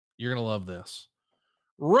You're going to love this.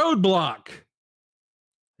 Roadblock.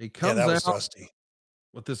 He comes that was out Dusty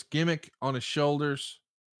with this gimmick on his shoulders,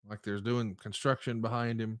 like there's doing construction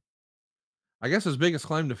behind him. I guess his biggest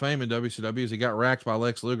claim to fame in WCW is he got racked by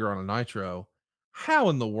Lex Luger on a Nitro. How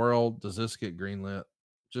in the world does this get greenlit?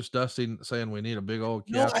 Just Dusty saying we need a big old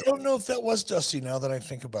No, cap. I don't know if that was Dusty now that I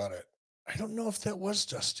think about it. I don't know if that was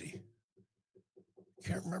Dusty.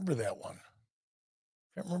 Can't remember that one.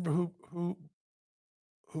 Can't remember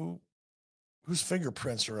whose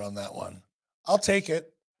fingerprints are on that one. I'll take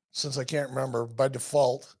it since I can't remember by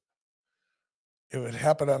default. It would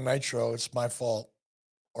happen on Nitro. It's my fault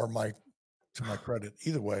or to my credit.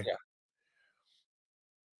 Either way. Yeah.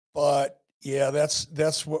 But yeah,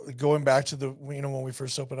 that's what going back to the when we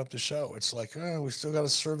first opened up the show, it's like, oh, we still got to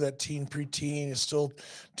serve that preteen and still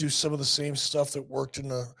do some of the same stuff that worked in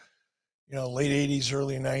the late 80s,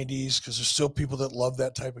 early 90s, because there's still people that love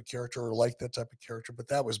that type of character or like that type of character, but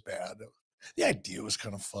that was bad. The idea was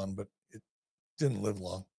kind of fun, but it didn't live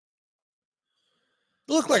long.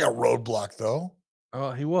 It looked like a roadblock, though.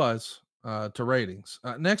 He was to ratings.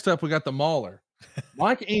 Next up, we got the Mauler.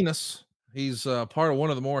 Mike Enos. He's part of one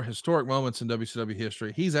of the more historic moments in WCW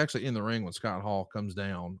history. He's actually in the ring when Scott Hall comes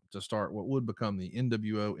down to start what would become the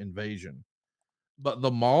NWO invasion. But the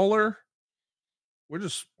Mauler, we're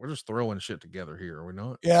just throwing shit together here, are we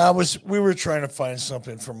not? Yeah, we were trying to find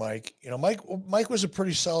something for Mike. Mike was a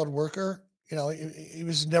pretty solid worker. He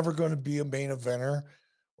was never going to be a main eventer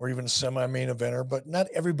or even a semi-main eventer, but not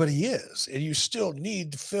everybody is. And you still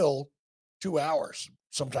need to fill 2 hours,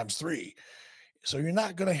 sometimes 3. So you're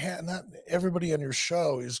not going to have, not everybody on your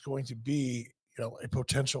show is going to be, a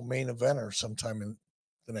potential main eventer sometime in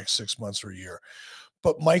the next 6 months or a year.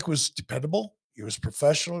 But Mike was dependable. He was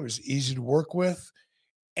professional. He was easy to work with,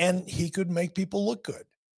 and he could make people look good.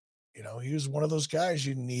 He was one of those guys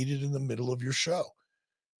you needed in the middle of your show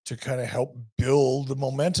to kind of help build the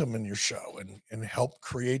momentum in your show and help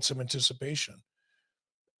create some anticipation.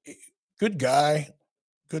 Good guy.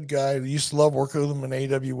 Good guy. We used to love working with him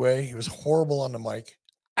in AWA. He was horrible on the mic.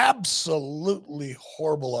 Absolutely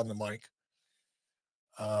horrible on the mic.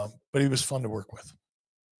 But he was fun to work with.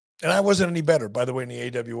 And I wasn't any better, by the way, in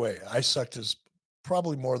the AWA. I sucked as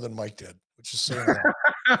probably more than Mike did, which is saying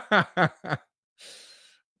a lot.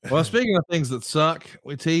 Well, speaking of things that suck,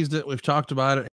 we teased it. We've talked about it.